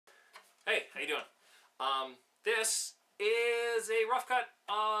Hey, how you doing? This is a rough cut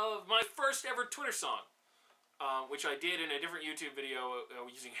of my first ever Twitter song, which I did in a different YouTube video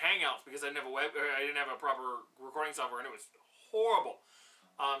using Hangouts because I didn't have a proper recording software, and it was horrible.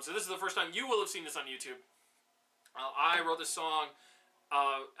 So this is the first time you will have seen this on YouTube. I wrote this song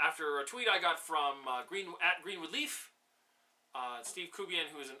after a tweet I got from Greenwood Leaf, Steve Kubien,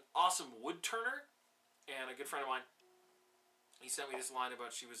 who is an awesome wood turner and a good friend of mine. He sent me this line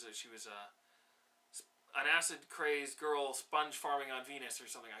about she was an acid-crazed girl sponge farming on Venus or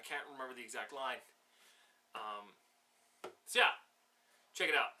something. I can't remember the exact line. So yeah, check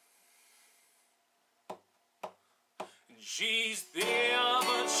it out. She's there,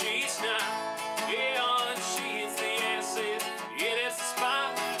 but she's not. Yeah, she's the acid. Yeah, that's the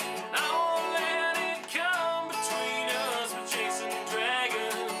spot. I won't let it come between us. We're chasing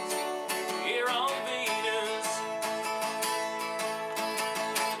dragons here on Venus.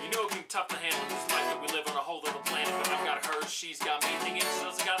 You know it can be tough to handle this life that we live on a whole little planet, but I've got her, she's got me thinking she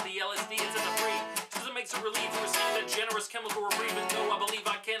doesn't got the LSD, it's in the free. She doesn't make some relief to receive that generous chemical reprieve, and though I believe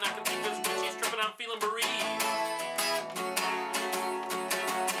I cannot compete, because when she's tripping, I'm feeling bereaved.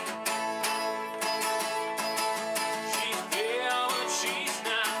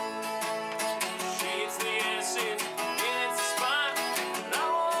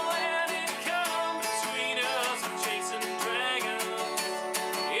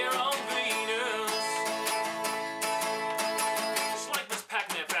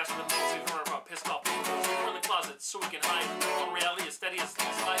 So we can hide. On reality as steady as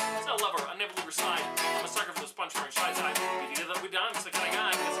life. It's not a lover, I never leave her side. I'm a sucker for the sponge for a shy side. If you get that we done, it's the kind of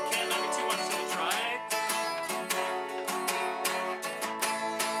guy. Because I can't love you too much, so we'll try.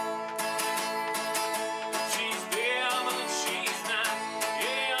 She's there, but she's not.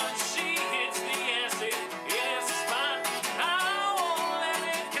 Yeah, she hits the acid. Yeah, it's a spot. I won't let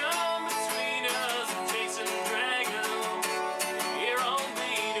it come between us. I'm chasing dragons here on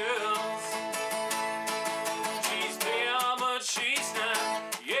Venus. She's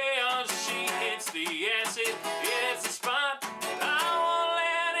not, yeah, she hits the acid, it's a spot. I won't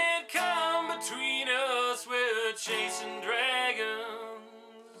let it come between us, we're chasing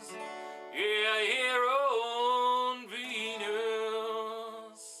dragons, yeah, here on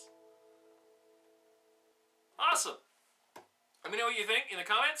Venus. Awesome. Let me know what you think in the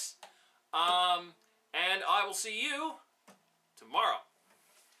comments, and I will see you tomorrow.